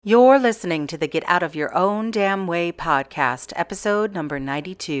You're listening to the Get Out of Your Own Damn Way podcast, episode number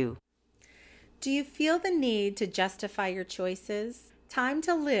 92. Do you feel the need to justify your choices? Time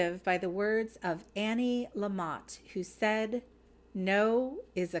to live by the words of Annie Lamott, who said, "No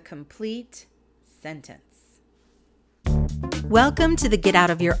is a complete sentence." Welcome to the Get Out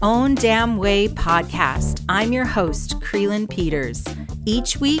of Your Own Damn Way podcast. I'm your host, Creelan Peters.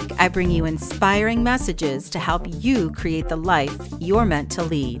 Each week, I bring you inspiring messages to help you create the life you're meant to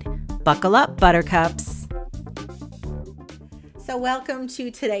lead. Buckle up, buttercups. So welcome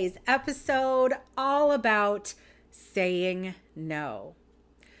to today's episode, all about saying no.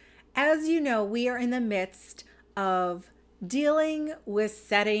 As you know, we are in the midst of dealing with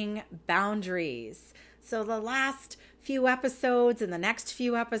setting boundaries. So the last few episodes and the next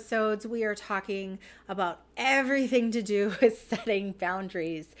few episodes, we are talking about everything to do with setting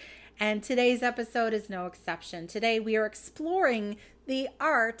boundaries. And today's episode is no exception. Today we are exploring the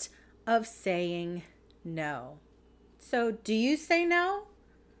art of saying no. So do you say no?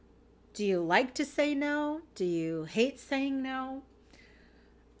 Do you like to say no? Do you hate saying no?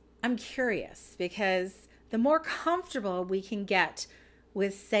 I'm curious because the more comfortable we can get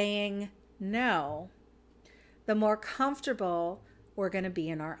with saying no, the more comfortable we're going to be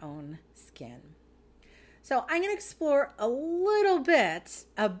in our own skin. So I'm going to explore a little bit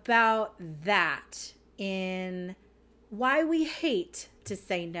about that in why we hate to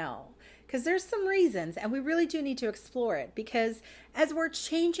say no. Because there's some reasons, and we really do need to explore it. Because as we're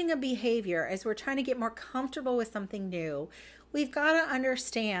changing a behavior, as we're trying to get more comfortable with something new, we've got to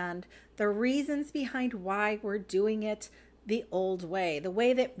understand the reasons behind why we're doing it the old way, the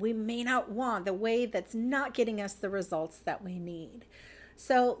way that we may not want, the way that's not getting us the results that we need.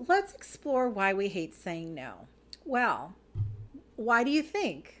 So let's explore why we hate saying no. Well, why do you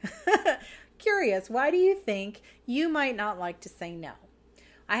think? Curious, why do you think you might not like to say no?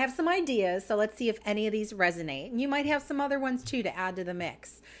 I have some ideas, so let's see if any of these resonate. And you might have some other ones too to add to the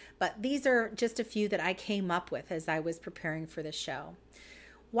mix. But these are just a few that I came up with as I was preparing for the show.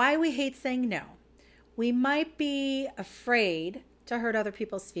 Why we hate saying no. We might be afraid to hurt other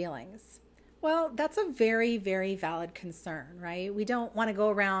people's feelings. Well, that's a very, very valid concern, right? We don't want to go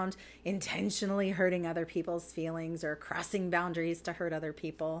around intentionally hurting other people's feelings or crossing boundaries to hurt other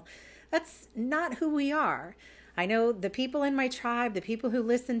people. That's not who we are. I know the people in my tribe, the people who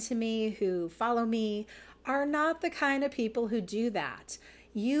listen to me, who follow me, are not the kind of people who do that.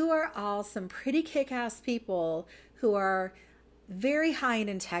 You are all some pretty kick-ass people who are very high in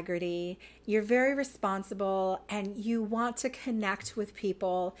integrity, you're very responsible, and you want to connect with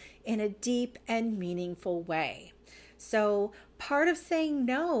people in a deep and meaningful way. So part of saying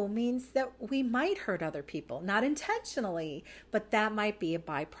no means that we might hurt other people, not intentionally, but that might be a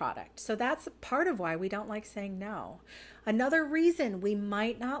byproduct. So that's part of why we don't like saying no. Another reason we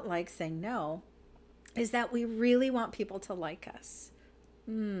might not like saying no is that we really want people to like us.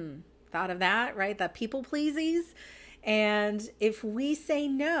 Thought of that, right? The people pleasies. And if we say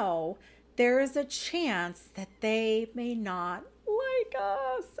no, there is a chance that they may not like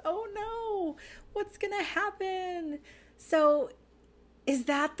us. Oh no, what's going to happen? So is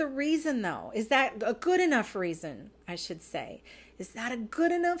that the reason though? Is that a good enough reason, I should say? Is that a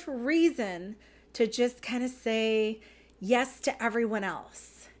good enough reason to just kind of say yes to everyone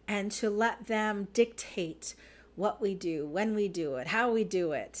else and to let them dictate what we do, when we do it, how we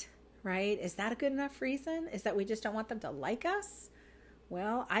do it? Right? Is that a good enough reason? Is that we just don't want them to like us?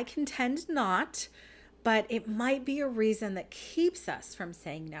 Well, I contend not, but it might be a reason that keeps us from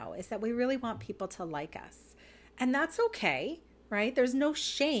saying no, is that we really want people to like us. And that's okay, right? There's no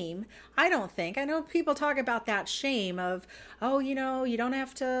shame, I don't think. I know people talk about that shame of, oh, you don't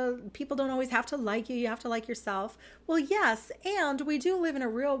have to, people don't always have to like you have to like yourself. Well, yes, and we do live in a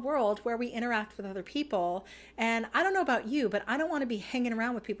real world where we interact with other people. And I don't know about you, but I don't want to be hanging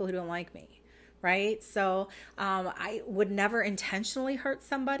around with people who don't like me, right? So I would never intentionally hurt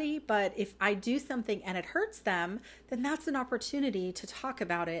somebody, but if I do something and it hurts them, then that's an opportunity to talk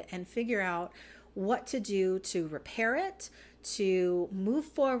about it and figure out what to do to repair it, to move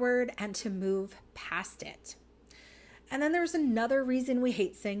forward, and to move past it. And then there's another reason we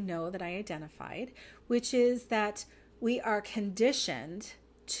hate saying no that I identified, which is that we are conditioned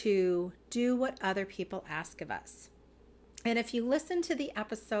to do what other people ask of us. And if you listen to the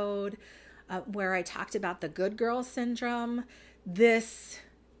episode where I talked about the good girl syndrome, this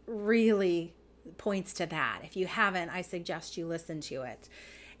really points to that. If you haven't, I suggest you listen to it.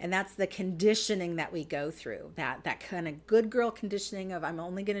 And that's the conditioning that we go through, that kind of good girl conditioning of I'm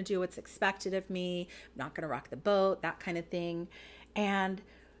only going to do what's expected of me, I'm not going to rock the boat, that kind of thing. And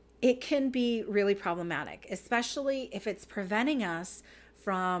it can be really problematic, especially if it's preventing us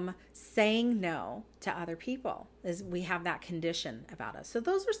from saying no to other people, is we have that condition about us. So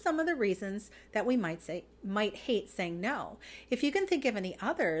those are some of the reasons that we might hate saying no. If you can think of any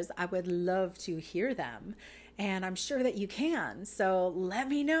others, I would love to hear them. And I'm sure that you can. So let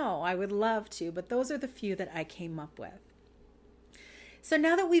me know. I would love to. But those are the few that I came up with. So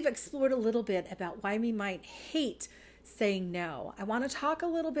now that we've explored a little bit about why we might hate saying no, I want to talk a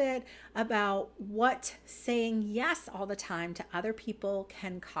little bit about what saying yes all the time to other people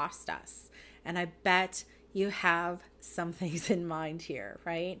can cost us. And I bet you have some things in mind here,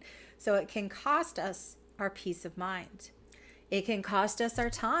 right? So it can cost us our peace of mind. It can cost us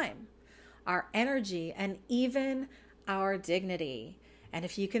our time, our energy, and even our dignity. And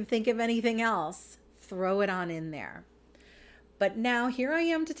if you can think of anything else, throw it on in there. But now here I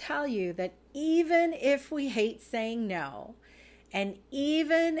am to tell you that even if we hate saying no, and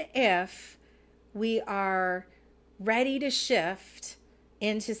even if we are ready to shift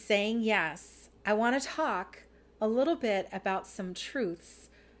into saying yes, I want to talk a little bit about some truths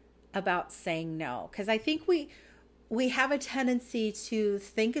about saying no. Because I think we have a tendency to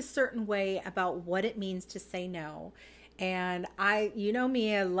think a certain way about what it means to say no. And you know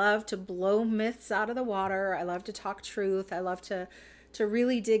me, I love to blow myths out of the water. I love to talk truth. I love to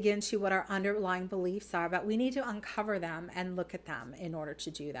really dig into what our underlying beliefs are, but we need to uncover them and look at them in order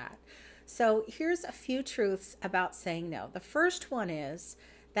to do that. So here's a few truths about saying no. The first one is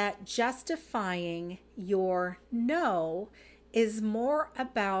that justifying your no is more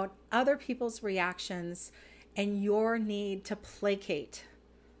about other people's reactions and your need to placate.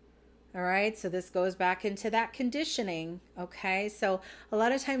 All right, so this goes back into that conditioning, okay? So a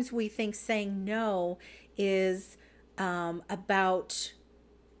lot of times we think saying no is about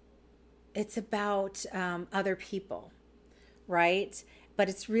other people, right? But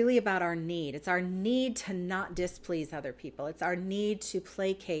it's really about our need. It's our need to not displease other people. It's our need to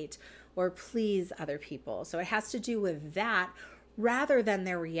placate or please other people. So it has to do with that rather than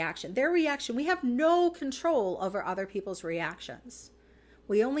their reaction. Their reaction, we have no control over other people's reactions.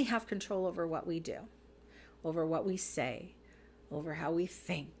 We only have control over what we do, over what we say, over how we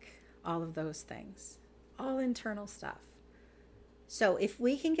think, all of those things, all internal stuff. So if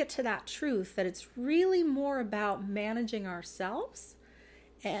we can get to that truth that it's really more about managing ourselves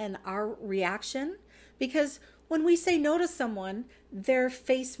and our reaction, because when we say no to someone, their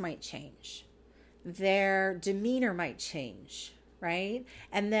face might change, their demeanor might change, right?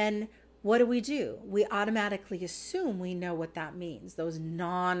 And then what do? We automatically assume we know what that means, those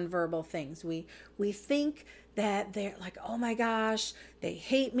nonverbal things. We think that they're like, oh my gosh, they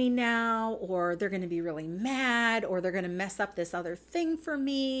hate me now, or they're going to be really mad, or they're going to mess up this other thing for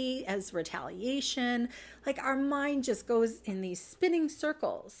me as retaliation. Like our mind just goes in these spinning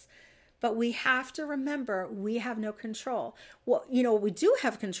circles. But we have to remember we have no control. Well, what we do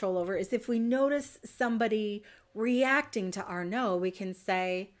have control over is if we notice somebody reacting to our no, we can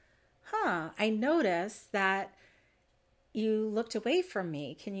say, I noticed that you looked away from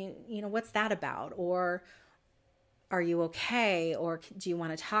me. Can you what's that about? Or are you okay? Or do you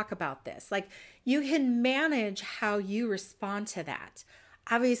want to talk about this? Like you can manage how you respond to that.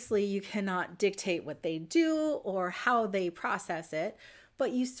 Obviously, you cannot dictate what they do or how they process it,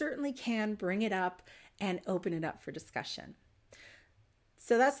 but you certainly can bring it up and open it up for discussion.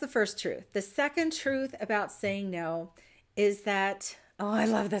 So that's the first truth. The second truth about saying no is that, oh, I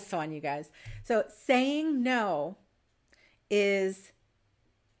love this one, you guys. So saying no is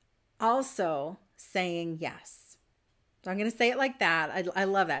also saying yes. So I'm going to say it like that. I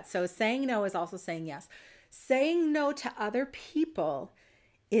love that. So saying no is also saying yes. Saying no to other people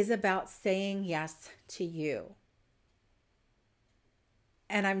is about saying yes to you.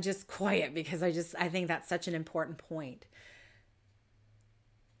 And I'm just quiet because I think that's such an important point.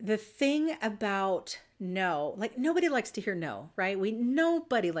 The thing about no, like nobody likes to hear no, right?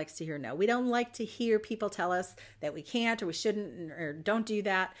 Nobody likes to hear no. We don't like to hear people tell us that we can't or we shouldn't or don't do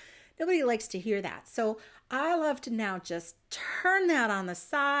that. Nobody likes to hear that. So I love to now just turn that on the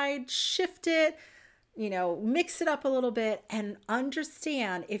side, shift it, mix it up a little bit and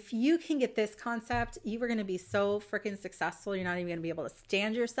understand if you can get this concept, you are going to be so freaking successful. You're not even going to be able to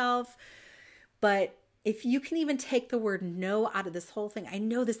stand yourself. But if you can even take the word no out of this whole thing, I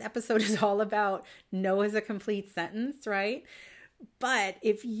know this episode is all about no as a complete sentence, right? But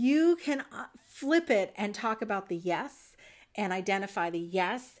if you can flip it and talk about the yes and identify the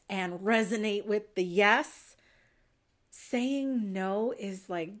yes and resonate with the yes, saying no is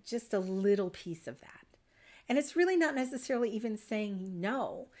like just a little piece of that. And it's really not necessarily even saying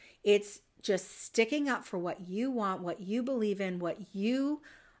no. It's just sticking up for what you want, what you believe in, what you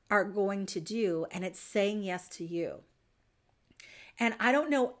are going to do, and it's saying yes to you. And I don't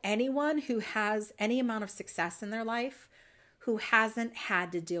know anyone who has any amount of success in their life who hasn't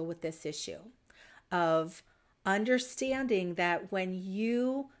had to deal with this issue of understanding that when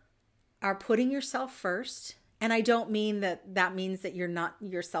you are putting yourself first, and I don't mean that means that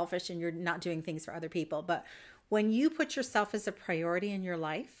you're selfish and you're not doing things for other people, but when you put yourself as a priority in your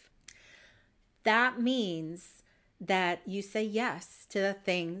life, that means that you say yes to the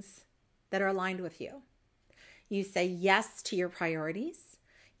things that are aligned with you. You say yes to your priorities.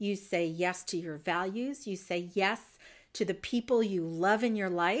 You say yes to your values. You say yes to the people you love in your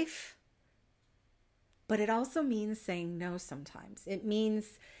life. But it also means saying no sometimes. It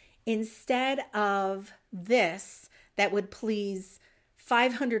means instead of this that would please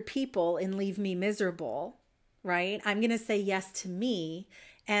 500 people and leave me miserable, right? I'm going to say yes to me.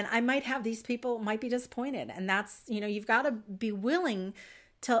 And I might have these people might be disappointed. And that's, you've got to be willing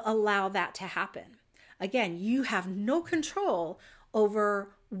to allow that to happen. Again, you have no control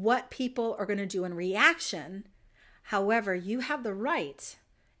over what people are going to do in reaction. However, you have the right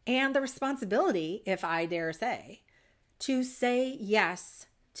and the responsibility, if I dare say, to say yes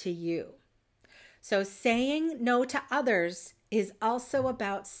to you. So saying no to others is also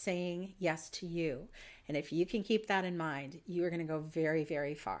about saying yes to you. And if you can keep that in mind, you are going to go very,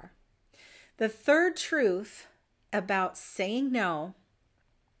 very far. The third truth about saying no,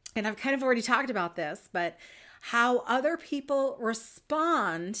 and I've kind of already talked about this, but how other people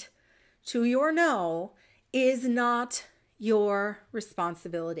respond to your no is not your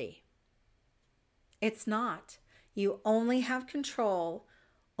responsibility. It's not. You only have control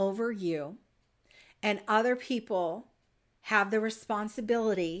over you, and other people have the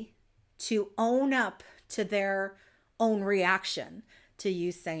responsibility to own up to their own reaction to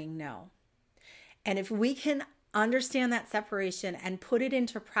you saying no. And if we can understand that separation and put it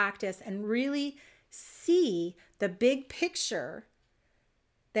into practice and really see the big picture,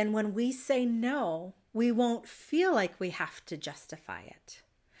 then when we say no, we won't feel like we have to justify it.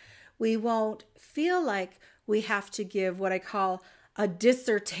 We won't feel like we have to give what I call a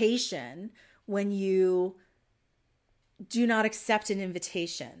dissertation when you do not accept an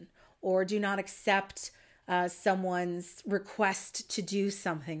invitation or do not accept someone's request to do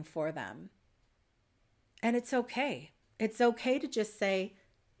something for them. And it's okay. It's okay to just say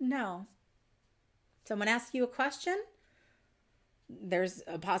no. Someone asks you a question, there's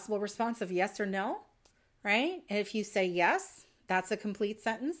a possible response of yes or no, right? And if you say yes, that's a complete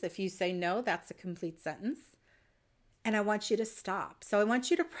sentence. If you say no, that's a complete sentence. And I want you to stop. So I want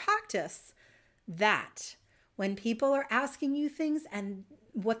you to practice that. When people are asking you things and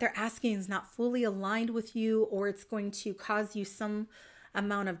what they're asking is not fully aligned with you, or it's going to cause you some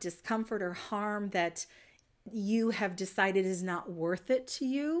amount of discomfort or harm that you have decided is not worth it to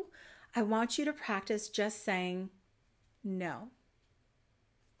you, I want you to practice just saying no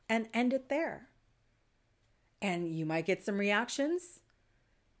and end it there. And you might get some reactions,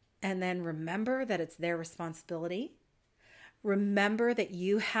 and then remember that it's their responsibility. Remember that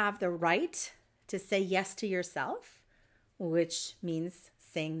you have the right to say yes to yourself, which means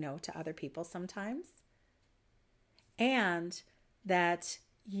saying no to other people sometimes. And that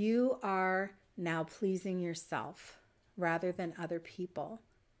you are now pleasing yourself rather than other people.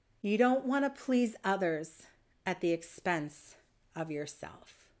 You don't want to please others at the expense of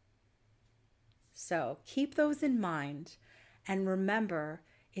yourself. So keep those in mind and remember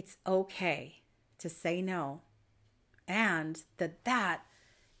it's okay to say no, and that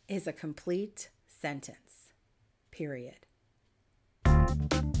is a complete sentence, period.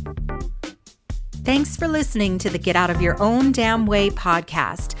 Thanks for listening to the Get Out of Your Own Damn Way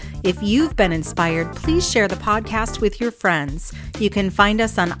podcast. If you've been inspired, please share the podcast with your friends. You can find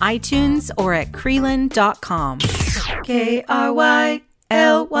us on iTunes or at Krylyn.com.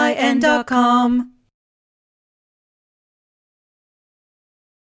 KRYLYN.com.